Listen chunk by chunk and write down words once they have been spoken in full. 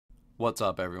What's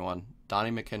up, everyone? Donnie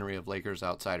McHenry of Lakers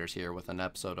Outsiders here with an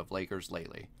episode of Lakers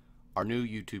Lately, our new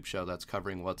YouTube show that's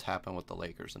covering what's happened with the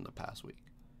Lakers in the past week.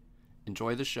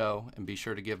 Enjoy the show and be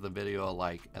sure to give the video a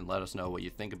like and let us know what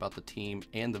you think about the team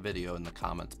and the video in the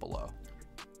comments below.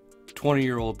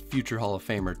 20-year-old future Hall of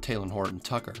Famer Talen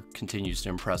Horton-Tucker continues to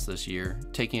impress this year,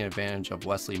 taking advantage of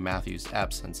Wesley Matthews'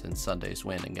 absence in Sunday's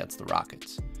win against the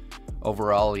Rockets.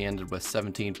 Overall, he ended with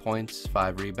 17 points,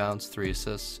 5 rebounds, 3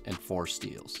 assists, and 4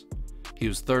 steals. He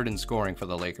was third in scoring for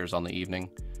the Lakers on the evening,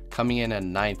 coming in at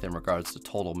 9th in regards to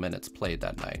total minutes played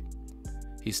that night.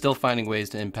 He's still finding ways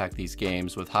to impact these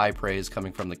games, with high praise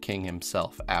coming from the King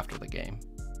himself after the game.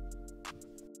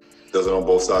 Does it on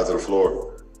both sides of the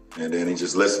floor, and then he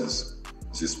just listens.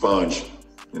 He's a sponge.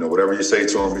 You know, whatever you say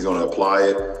to him, he's going to apply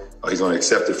it. He's going to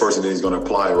accept it first, and then he's going to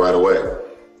apply it right away.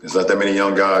 There's not that many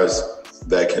young guys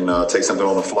that can take something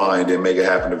on the fly and then make it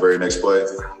happen the very next play.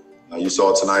 You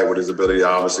saw tonight with his ability,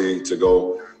 obviously, to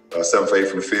go 7 for 8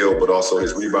 from the field, but also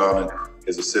his rebounding,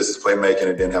 his assists, his playmaking,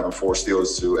 and then having 4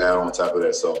 steals to add on top of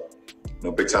that. So, you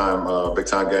know, big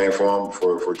time game for him,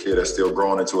 for a kid that's still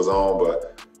growing into his own,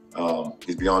 but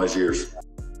he's beyond his years.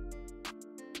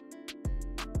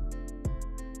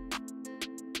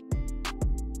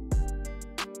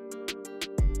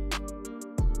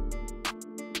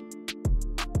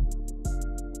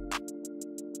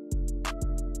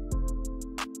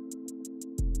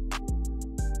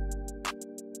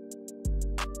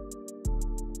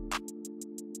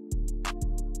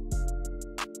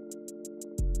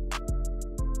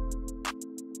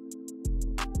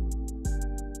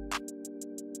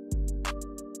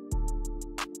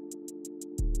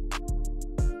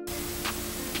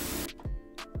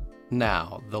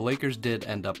 Now, the Lakers did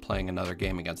end up playing another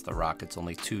game against the Rockets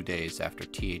only 2 days after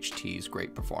THT's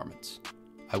great performance.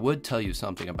 I would tell you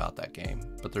something about that game,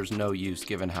 but there's no use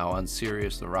given how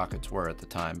unserious the Rockets were at the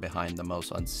time behind the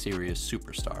most unserious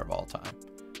superstar of all time.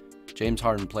 James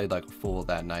Harden played like a fool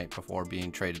that night before being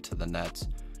traded to the Nets,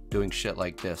 doing shit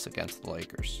like this against the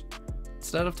Lakers.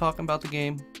 Instead of talking about the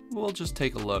game, we'll just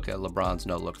take a look at LeBron's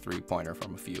no-look three-pointer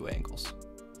from a few angles.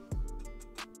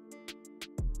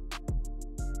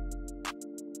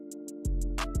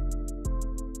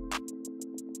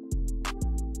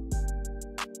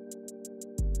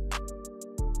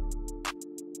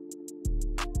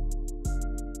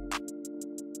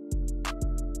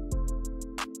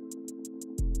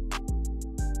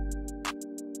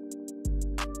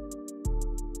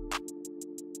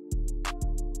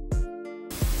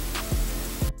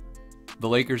 The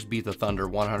Lakers beat the Thunder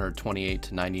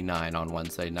 128-99 on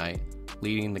Wednesday night,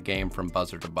 leading the game from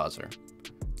buzzer to buzzer.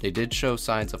 They did show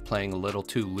signs of playing a little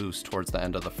too loose towards the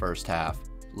end of the first half,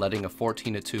 letting a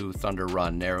 14-2 Thunder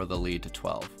run narrow the lead to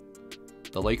 12.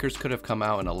 The Lakers could have come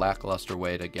out in a lackluster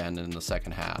way again in the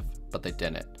second half, but they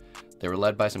didn't. They were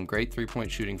led by some great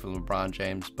three-point shooting from LeBron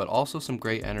James, but also some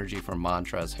great energy from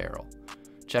Montrezl Harrell.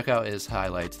 Check out his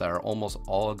highlights that are almost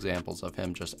all examples of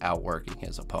him just outworking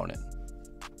his opponent.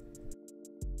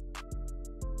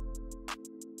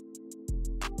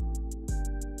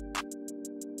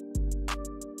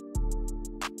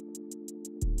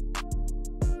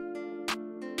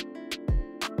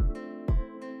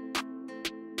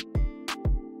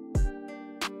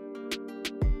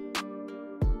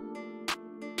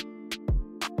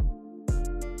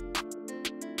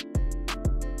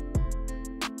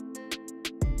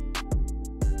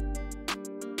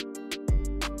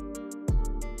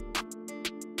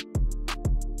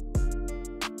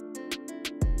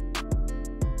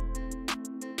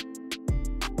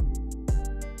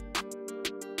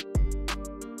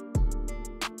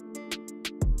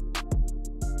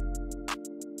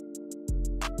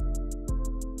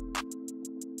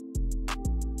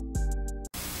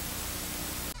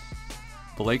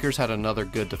 The Lakers had another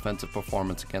good defensive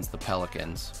performance against the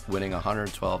Pelicans, winning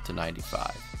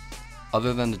 112-95.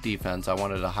 Other than the defense, I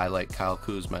wanted to highlight Kyle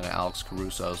Kuzma and Alex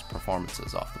Caruso's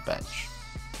performances off the bench.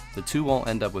 The two won't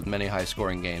end up with many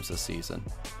high-scoring games this season,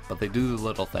 but they do the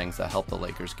little things that help the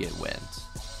Lakers get wins.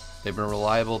 They've been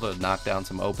reliable to knock down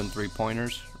some open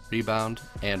three-pointers, rebound,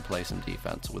 and play some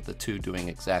defense, with the two doing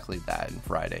exactly that in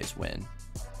Friday's win.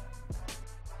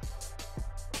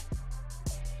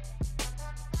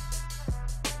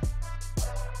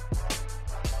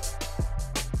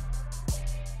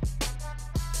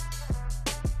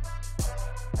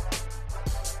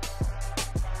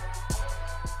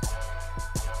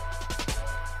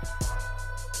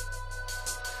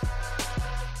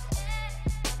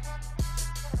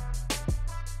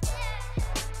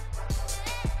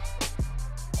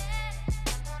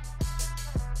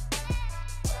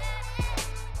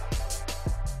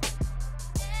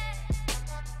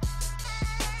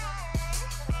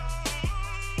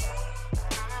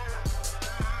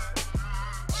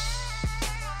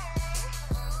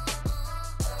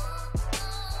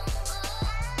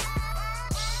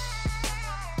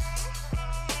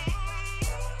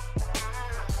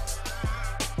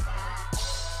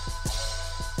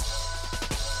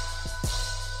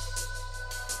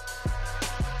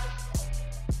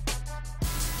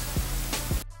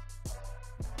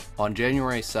 On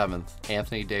January 7th,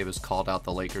 Anthony Davis called out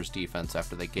the Lakers defense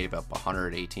after they gave up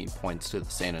 118 points to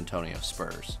the San Antonio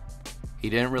Spurs.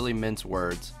 He didn't really mince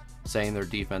words, saying their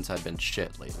defense had been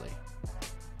shit lately.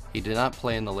 He did not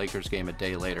play in the Lakers game a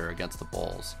day later against the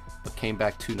Bulls, but came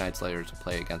back 2 nights later to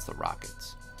play against the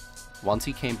Rockets. Once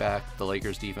he came back, the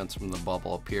Lakers defense from the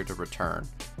bubble appeared to return,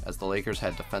 as the Lakers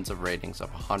had defensive ratings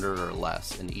of 100 or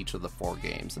less in each of the 4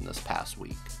 games in this past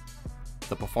week.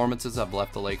 The performances have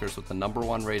left the Lakers with the number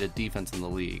 1 rated defense in the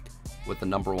league, with the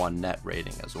number 1 net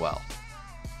rating as well.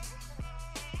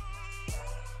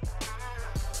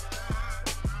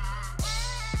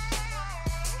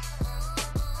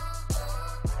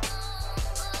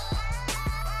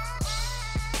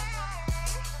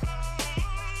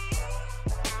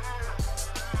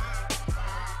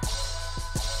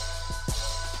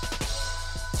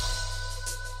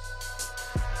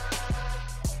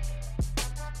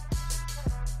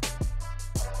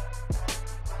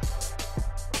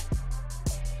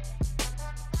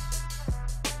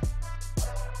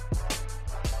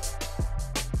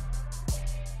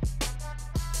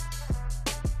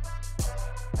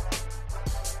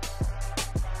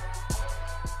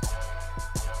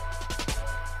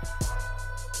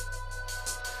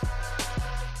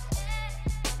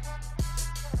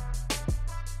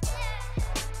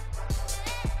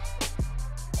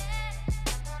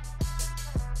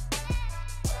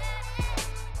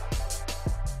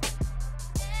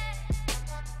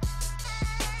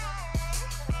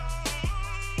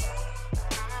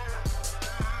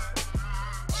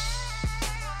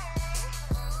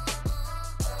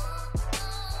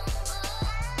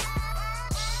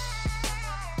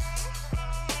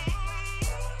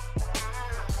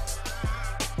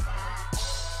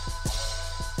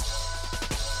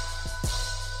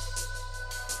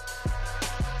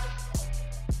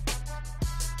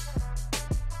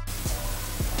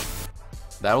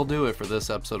 That'll do it for this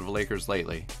episode of Lakers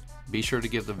Lately. Be sure to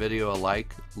give the video a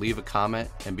like, leave a comment,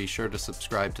 and be sure to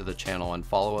subscribe to the channel and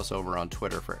follow us over on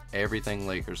Twitter for everything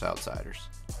Lakers Outsiders.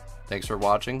 Thanks for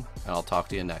watching, and I'll talk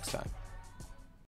to you next time.